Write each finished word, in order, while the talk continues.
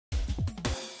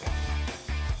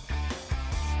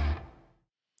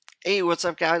Hey, what's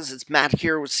up, guys? It's Matt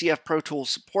here with CF Pro Tools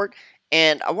Support,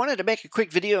 and I wanted to make a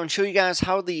quick video and show you guys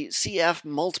how the CF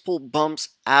Multiple Bumps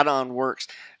add-on works.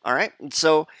 All right, and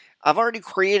so I've already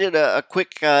created a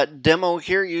quick demo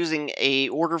here using a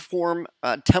order form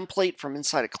template from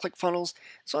inside of ClickFunnels.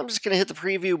 So I'm just going to hit the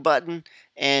preview button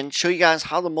and show you guys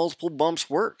how the multiple bumps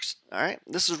works. All right,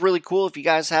 this is really cool. If you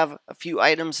guys have a few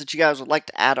items that you guys would like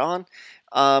to add on,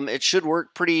 it should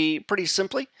work pretty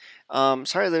simply.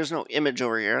 Sorry, there's no image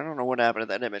over here. I don't know what happened to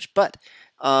that image, but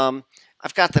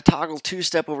I've got the toggle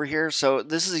two-step over here. So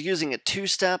this is using a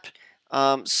two-step.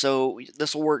 So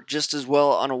this will work just as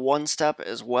well on a one-step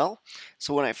as well.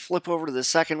 So when I flip over to the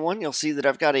second one, you'll see that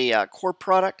I've got a core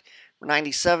product for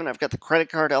 97. I've got the credit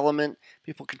card element.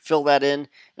 People can fill that in.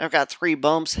 And I've got 3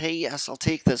 bumps. Hey, yes, I'll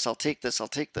take this. I'll take this. I'll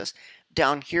take this.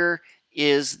 Down here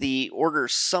is the order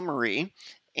summary.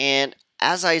 And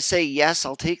as I say, yes,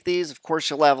 I'll take these, of course,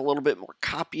 you'll have a little bit more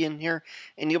copy in here,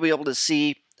 and you'll be able to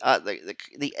see,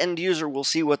 the end user will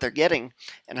see what they're getting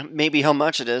and maybe how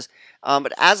much it is.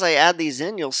 But as I add these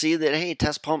in, you'll see that, hey,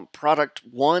 test pump product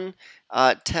 1,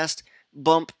 test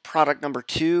bump product number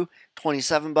 2,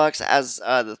 27 bucks. As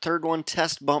the third one,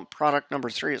 test bump product number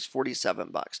 3 is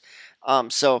 47 bucks.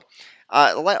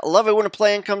 I love it when a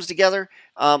plan comes together.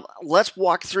 Let's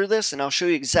walk through this, and I'll show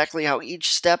you exactly how each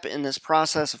step in this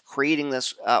process of creating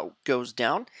this goes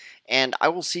down. And I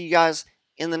will see you guys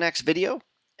in the next video.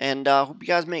 And hope you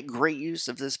guys make great use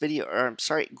of this video, or I'm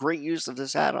sorry, great use of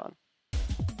this add-on.